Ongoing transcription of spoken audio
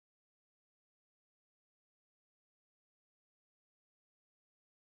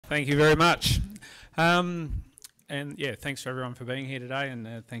Thank you very much. And yeah, thanks to everyone for being here today,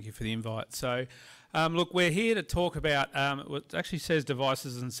 and thank you for the invite. So, look, we're here to talk about what actually says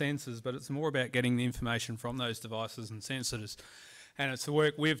devices and sensors, but it's more about getting the information from those devices and sensors. And it's the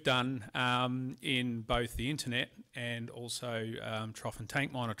work we've done in both the internet and also trough and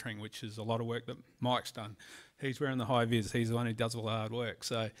tank monitoring, which is a lot of work that Mike's done. He's wearing the high vis. He's the one who does all the hard work.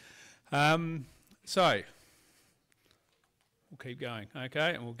 So, we'll keep going,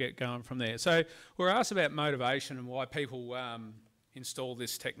 okay, and we'll get going from there. So we're asked about motivation and why people install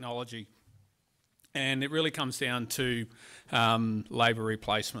this technology. And it really comes down to labour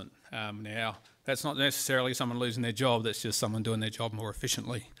replacement. Now, that's not necessarily someone losing their job, that's just someone doing their job more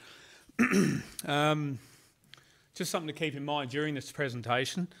efficiently. Just something to keep in mind during this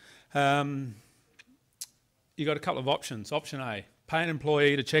presentation. You've got a couple of options. Option A, pay an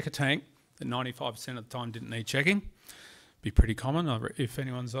employee to check a tank that 95% of the time didn't need checking. Be pretty common if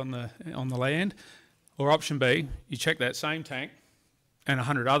anyone's on the land. Or option B, you check that same tank and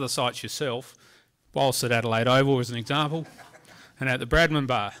 100 other sites yourself, whilst at Adelaide Oval as an example, and at the Bradman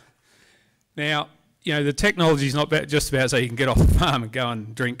Bar. Now, you know, the technology is not just about so you can get off the farm and go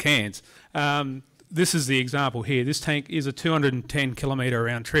and drink cans. This is the example here. This tank is a 210 kilometre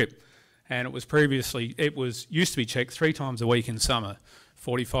round trip, and it used to be checked 3 times a week in summer,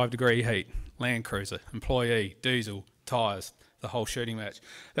 45-degree heat, Land Cruiser, employee, diesel, tyres, the whole shooting match.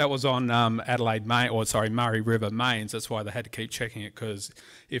 That was on Murray River mains. That's why they had to keep checking it, because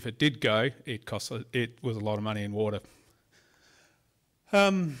if it did go, it was a lot of money in water.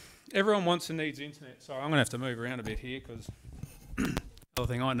 Everyone wants and needs internet. Sorry, I'm going to have to move around a bit here because the other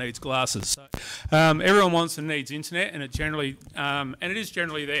thing I need is glasses. So, everyone wants and needs internet, and it is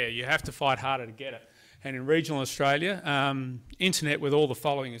generally there. You have to fight harder to get it. And in regional Australia, internet with all the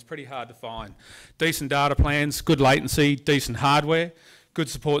following is pretty hard to find. Decent data plans, good latency, decent hardware, good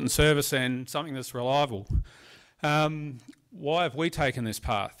support and service, and something that's reliable. Why have we taken this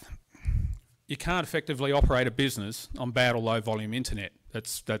path? You can't effectively operate a business on bad or low volume internet.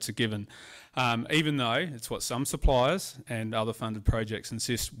 That's a given. Even though it's what some suppliers and other funded projects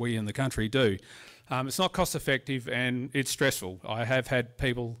insist we in the country do. It's not cost effective and it's stressful. I have had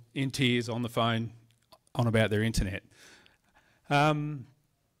people in tears on the phone on about their internet. A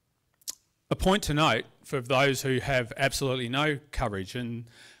point to note for those who have absolutely no coverage, and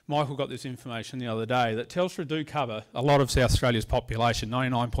Michael got this information the other day, that Telstra do cover a lot of South Australia's population.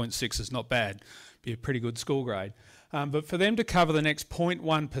 99.6 is not bad, be a pretty good school grade. But for them to cover the next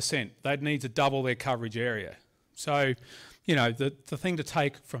 0.1%, they'd need to double their coverage area. So, you know, the thing to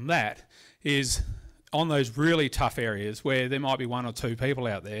take from that is on those really tough areas where there might be 1 or 2 people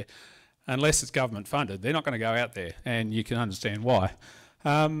out there, unless it's government funded, they're not going to go out there, and you can understand why.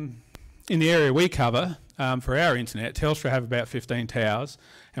 In the area we cover, for our internet, Telstra have about 15 towers,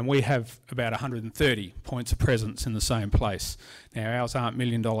 and we have about 130 points of presence in the same place. Now, ours aren't $1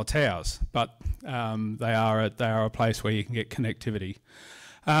 million towers, but they are a place where you can get connectivity.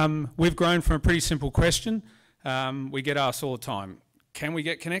 We've grown from a pretty simple question. We get asked all the time, can we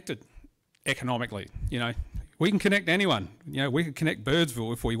get connected economically? You know, we can connect anyone. You know, we could connect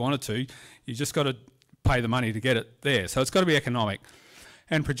Birdsville if we wanted to. You just got to pay the money to get it there. So it's got to be economic.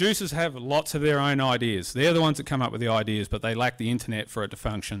 And producers have lots of their own ideas. They're the ones that come up with the ideas, but they lack the internet for it to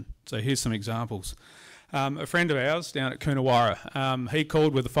function. So here's some examples. A friend of ours down at Coonawarra, he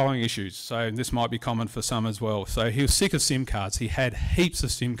called with the following issues. So this might be common for some as well. So he was sick of SIM cards. He had heaps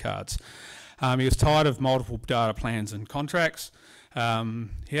of SIM cards. He was tired of multiple data plans and contracts.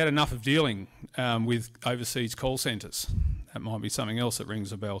 He had enough of dealing with overseas call centres. That might be something else that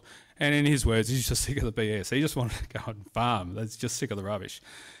rings a bell. And in his words, he's just sick of the BS. He just wanted to go and farm. He's just sick of the rubbish.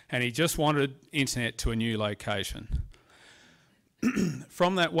 And he just wanted internet to a new location.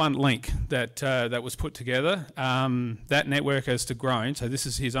 From that one link that was put together, that network has grown. So this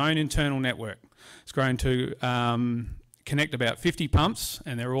is his own internal network. It's grown to connect about 50 pumps,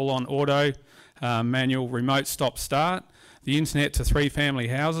 and they're all on auto, manual, remote stop-start. The internet to 3 family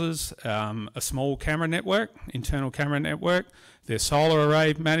houses, a small camera network, internal camera network. There's solar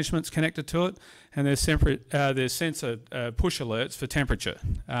array management's connected to it, and there's sensor push alerts for temperature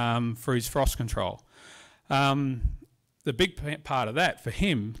for his frost control. The big part of that for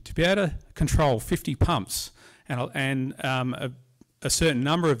him, to be able to control 50 pumps and a certain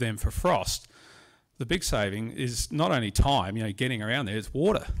number of them for frost, the big saving is not only time, you know, getting around there, it's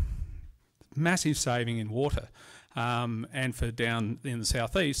water. Massive saving in water. And for down in the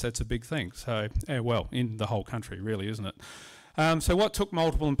southeast, that's a big thing. So, well, in the whole country, really, isn't it? So what took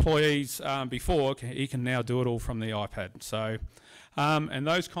multiple employees before, he can now do it all from the iPad. So, and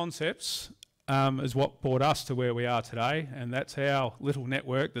those concepts is what brought us to where we are today, and that's our little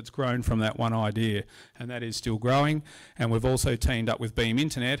network that's grown from that one idea, and that is still growing. And we've also teamed up with Beam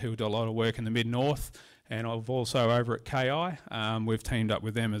Internet, who do a lot of work in the mid-north, and I've also over at KI, we've teamed up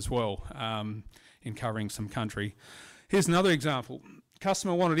with them as well in covering some country. Here's another example.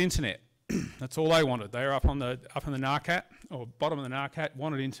 Customer wanted internet. That's all they wanted. They were up in the NARCAT, or bottom of the NARCAT,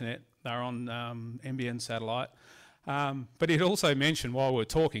 wanted internet. They were on NBN satellite. But he'd also mentioned while we were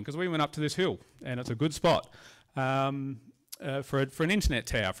talking, because we went up to this hill, and it's a good spot for an internet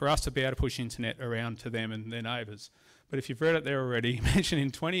tower, for us to be able to push internet around to them and their neighbours. But if you've read it there already, he mentioned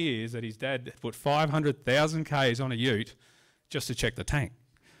in 20 years that his dad had put 500,000 Ks on a ute just to check the tank.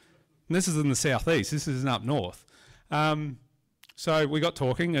 And this is in the southeast, this isn't up north. So we got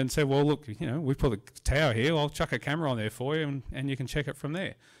talking and said, well, look, you know, we put a tower here, I'll chuck a camera on there for you and you can check it from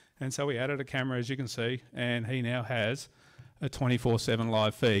there. And so we added a camera, as you can see, and he now has a 24/7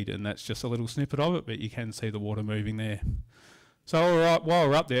 live feed, and that's just a little snippet of it, but you can see the water moving there. So while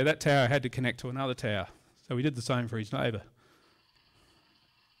we're up there, that tower had to connect to another tower. So we did the same for his neighbour.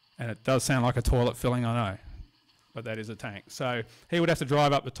 And it does sound like a toilet filling, I know, but that is a tank. So he would have to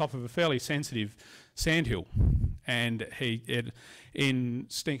drive up the top of a fairly sensitive sandhill, and in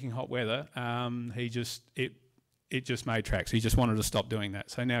stinking hot weather, it just made tracks. He just wanted to stop doing that.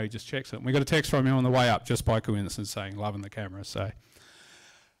 So now he just checks it. And we got a text from him on the way up, just by coincidence, saying, loving the camera. So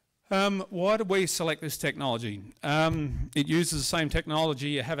why did we select this technology? It uses the same technology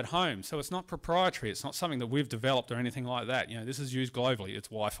you have at home. So it's not proprietary. It's not something that we've developed or anything like that. You know, this is used globally. It's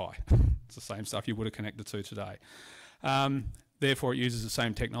Wi-Fi. It's the same stuff you would have connected to today. Therefore, it uses the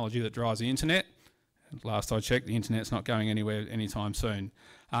same technology that drives the internet. Last I checked, the internet's not going anywhere anytime soon.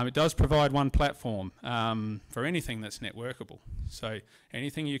 It does provide one platform for anything that's networkable. So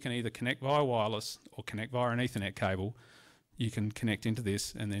anything you can either connect via wireless or connect via an Ethernet cable, you can connect into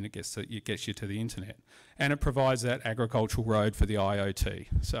this, and then it gets you to the internet. And it provides that agricultural road for the IoT.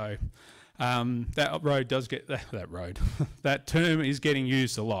 So that road does get that road. That term is getting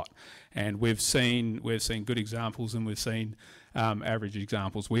used a lot, and we've seen good examples, and we've seen average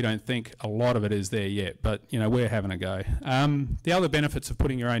examples. We don't think a lot of it is there yet, but you know, we're having a go. The other benefits of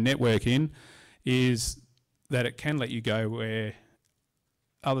putting your own network in is that it can let you go where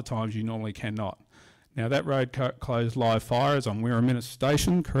other times you normally cannot. Now that road closed live fire is on Wirraminna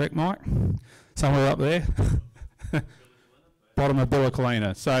Station, correct, Mike? Somewhere up there. Bottom of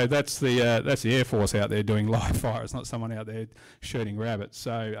Bullakalina. So that's the Air Force out there doing live fire. It's not someone out there shooting rabbits.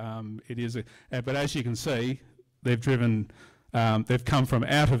 So it is. But as you can see, they've driven. They've come from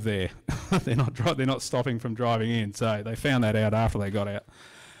out of there. They're not stopping from driving in. So they found that out after they got out.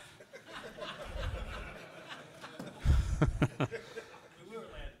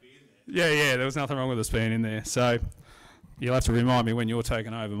 Yeah, there was nothing wrong with us being in there. So you'll have to remind me when you're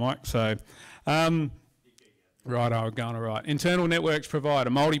taking over, Mike. So, right, I'm going all right. Internal networks provide a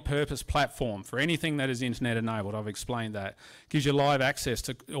multi-purpose platform for anything that is internet enabled. I've explained that. Gives you live access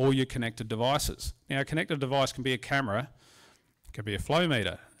to all your connected devices. Now, a connected device can be a camera, it can be a flow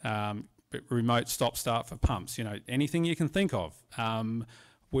meter, remote stop-start for pumps, you know, anything you can think of.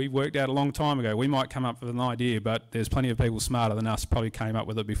 We worked out a long time ago. We might come up with an idea, but there's plenty of people smarter than us probably came up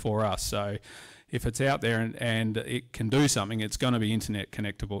with it before us. So if it's out there and it can do something, it's going to be internet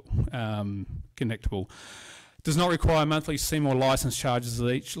connectable. Does not require monthly SIM or license charges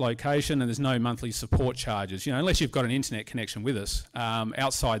at each location, and there's no monthly support charges. You know, unless you've got an internet connection with us.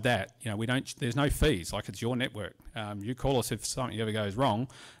 Outside that, you know, there's no fees. Like, it's your network. You call us if something ever goes wrong,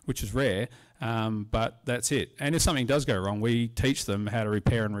 which is rare. But that's it. And if something does go wrong, we teach them how to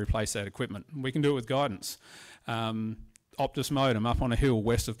repair and replace that equipment. We can do it with guidance. Optus modem up on a hill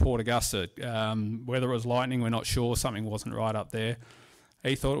west of Port Augusta. Whether it was lightning, we're not sure. Something wasn't right up there.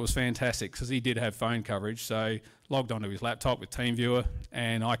 He thought it was fantastic because he did have phone coverage, so logged onto his laptop with TeamViewer,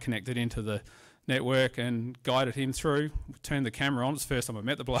 and I connected into the network and guided him through, turned the camera on. It's the first time I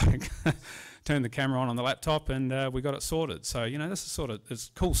met the bloke. Turned the camera on the laptop, and we got it sorted. So, you know, this is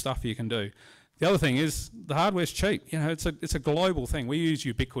it's cool stuff you can do. The other thing is the hardware's cheap. You know, it's a global thing. We use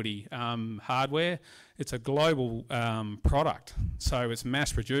Ubiquity hardware. It's a global product, so it's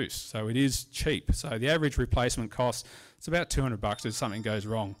mass produced. So it is cheap. So the average replacement cost, it's about $200 if something goes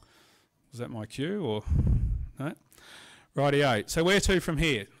wrong. Was that my cue or no? Rightio. So where to from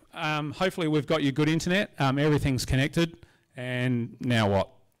here? Hopefully we've got you good internet. Everything's connected, and now what?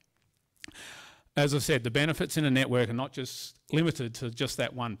 As I said, the benefits in a network are not just limited to just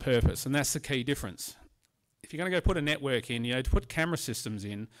that one purpose, and that's the key difference. If you're going to go put a network in, you know, to put camera systems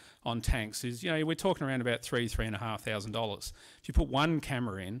in on tanks is, you know, we're talking around about $3,500. If you put one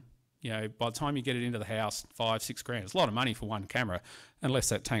camera in, You know, by the time you get it into the house, 5, 6 grand. It's a lot of money for one camera, unless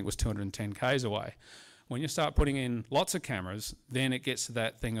that tank was 210 k's away. When you start putting in lots of cameras, then it gets to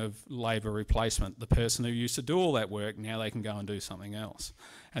that thing of labour replacement. The person who used to do all that work, now they can go and do something else.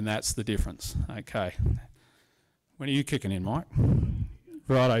 And that's the difference. Okay. When are you kicking in, Mike?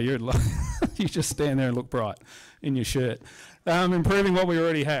 Righto, you just stand there and look bright in your shirt. Improving what we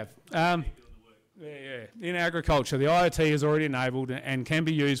already have. In agriculture, the IoT is already enabled and can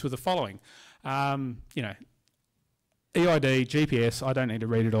be used with the following. You know, EID, GPS, I don't need to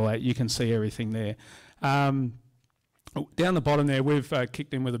read it all out. You can see everything there. Down the bottom there, we've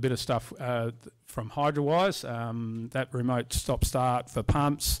kicked in with a bit of stuff from HydroWise, that remote stop-start for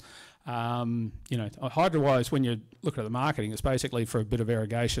pumps. You know, HydroWise, when you look at the marketing, it's basically for a bit of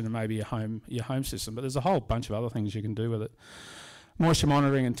irrigation and maybe your home system, but there's a whole bunch of other things you can do with it. Moisture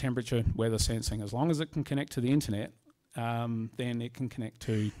monitoring and temperature, weather sensing. As long as it can connect to the internet, then it can connect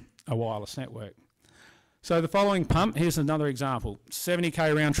to a wireless network. So the following pump, here's another example.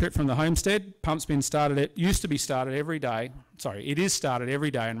 70k round trip from the homestead. Pump's been started, it used to be started every day. Sorry, it is started every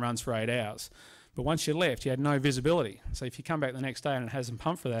day and runs for 8 hours. But once you left, you had no visibility. So if you come back the next day and it hasn't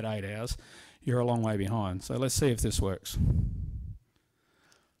pumped for that 8 hours, you're a long way behind. So let's see if this works.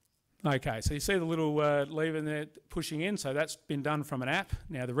 Okay, so you see the little lever there pushing in, so that's been done from an app.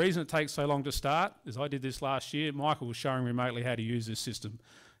 Now the reason it takes so long to start is I did this last year. Michael was showing remotely how to use this system.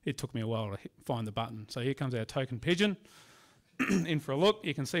 It took me a while to find the button. So here comes our token pigeon. In for a look,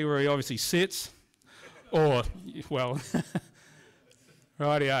 you can see where he obviously sits. Or, well,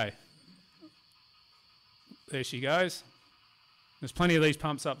 rightio. There she goes. There's plenty of these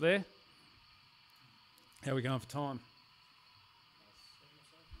pumps up there. How are we going for time?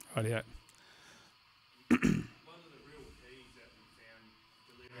 Rightio. One of the real keys that we found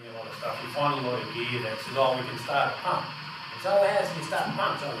delivering a lot of stuff, we find a lot of gear that says, oh, we can start a pump. And so how can you start a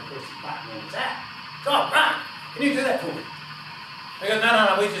pump? So we press the button and it's out. So, right, can you do that for me? They go,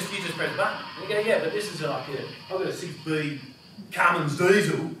 no, you just press the button. And you go, yeah, but this is like I've got a 6B Cummins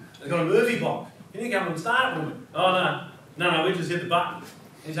diesel, it's got a Murphy block. Can you come and start it for me? Oh, no, we just hit the button.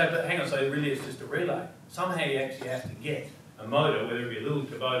 And you say, but hang on, so really it's just a relay. Somehow you actually have to get a motor, whether it be a little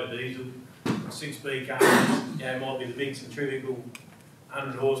Kubota diesel, 6B Cummins, you know, it might be the big centrifugal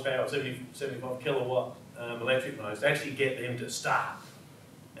 100 horsepower, 75 kilowatt electric motors, to actually get them to start.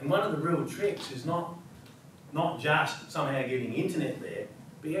 And one of the real tricks is not just somehow getting internet there,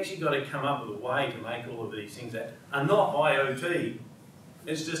 but you actually got to come up with a way to make all of these things that are not IoT.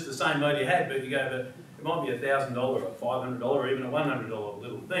 It's just the same motor you had, but you go, but it might be $1,000 or $500 or even a $100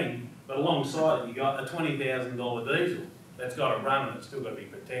 little thing, but alongside it you got a $20,000 diesel that's got to run and it's still got to be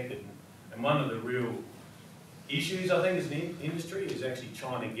protected. And one of the real issues, I think, as an industry is actually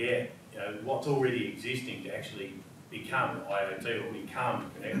trying to get, you know, what's already existing to actually become IoT or become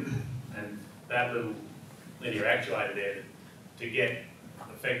connected. And that little linear actuator there to get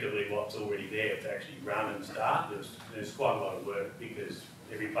effectively what's already there to actually run and start, there's quite a lot of work because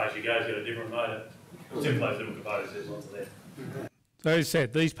every place you go has got a different motor. Simple as little Kubotas, there's lots of that. So as I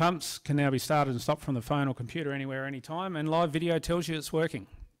said, these pumps can now be started and stopped from the phone or computer anywhere, anytime, and live video tells you it's working.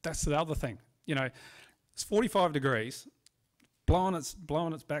 That's the other thing. You know, it's 45 degrees, blowing its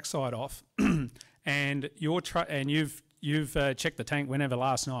backside off, and you've checked the tank whenever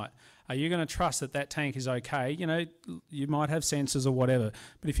last night. Are you going to trust that that tank is okay? You know, you might have sensors or whatever,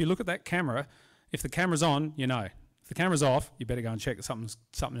 but if you look at that camera, if the camera's on, you know. If the camera's off, you better go and check that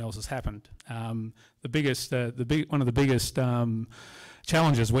something else has happened. One of the biggest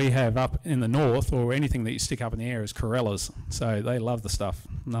challenges we have up in the north, or anything that you stick up in the air, is corellas. So they love the stuff.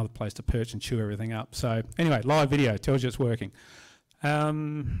 Another place to perch and chew everything up. So anyway, live video tells you it's working.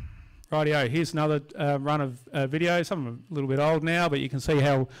 Rightio, here's another run of video. Some of them a little bit old now, but you can see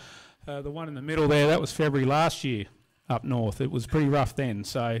how the one in the middle there, that was February last year up north. It was pretty rough then.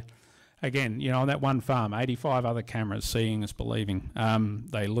 So again, you know, on that one farm, 85 other cameras, seeing is believing.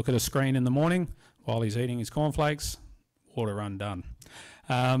 They look at a screen in the morning while he's eating his cornflakes, water run done.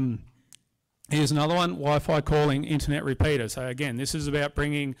 Here's another one, Wi-Fi calling internet repeater. So again, this is about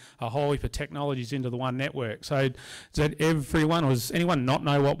bringing a whole heap of technologies into the one network. So does does anyone not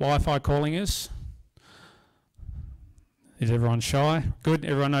know what Wi-Fi calling is? Is everyone shy? Good,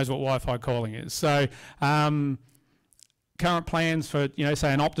 everyone knows what Wi-Fi calling is. So current plans for, you know,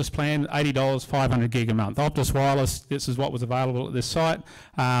 say an Optus plan, $80, 500 gig a month. Optus Wireless, this is what was available at this site.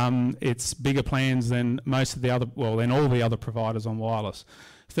 It's bigger plans than most of the other, well, than all the other providers on wireless.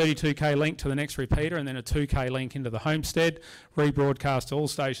 32k link to the next repeater, and then a 2k link into the homestead, rebroadcast to all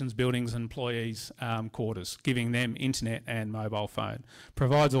stations, buildings, employees' quarters, giving them internet and mobile phone.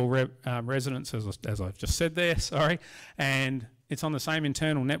 Provides all residents, as I've just said there, sorry, and it's on the same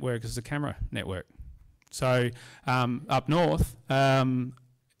internal network as the camera network. So up north,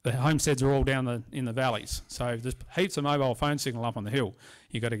 the homesteads are all down in the valleys. So there's heaps of mobile phone signal up on the hill.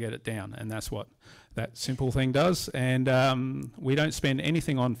 You've got to get it down, and that's what that simple thing does. And we don't spend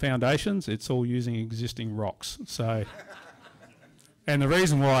anything on foundations. It's all using existing rocks. So, and the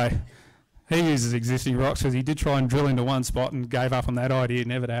reason why he uses existing rocks is he did try and drill into one spot and gave up on that idea,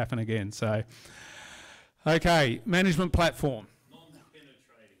 never to happen again. So, okay, management platform.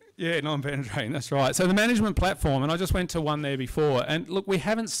 Yeah, non-penetrating, that's right. So the management platform, and I just went to one there before, and look, we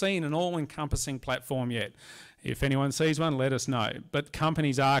haven't seen an all-encompassing platform yet. If anyone sees one, let us know. But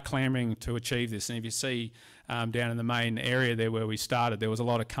companies are clamouring to achieve this, and if you see down in the main area there where we started, there was a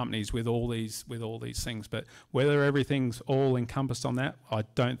lot of companies with all these things. But whether everything's all encompassed on that, I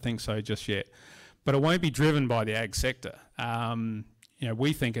don't think so just yet. But it won't be driven by the ag sector. You know,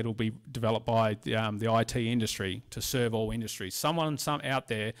 we think it'll be developed by the IT industry to serve all industries. Someone out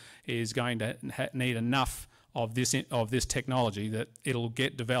there is going to need enough of this technology that it'll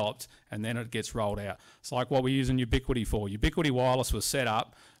get developed and then it gets rolled out. It's like what we're using Ubiquity for. Ubiquity Wireless was set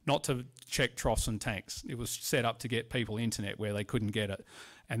up not to check troughs and tanks. It was set up to get people internet where they couldn't get it,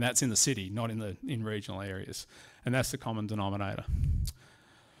 and that's in the city, not in regional areas. And that's the common denominator.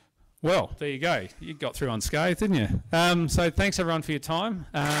 Well, there you go. You got through unscathed, didn't you? So thanks everyone for your time.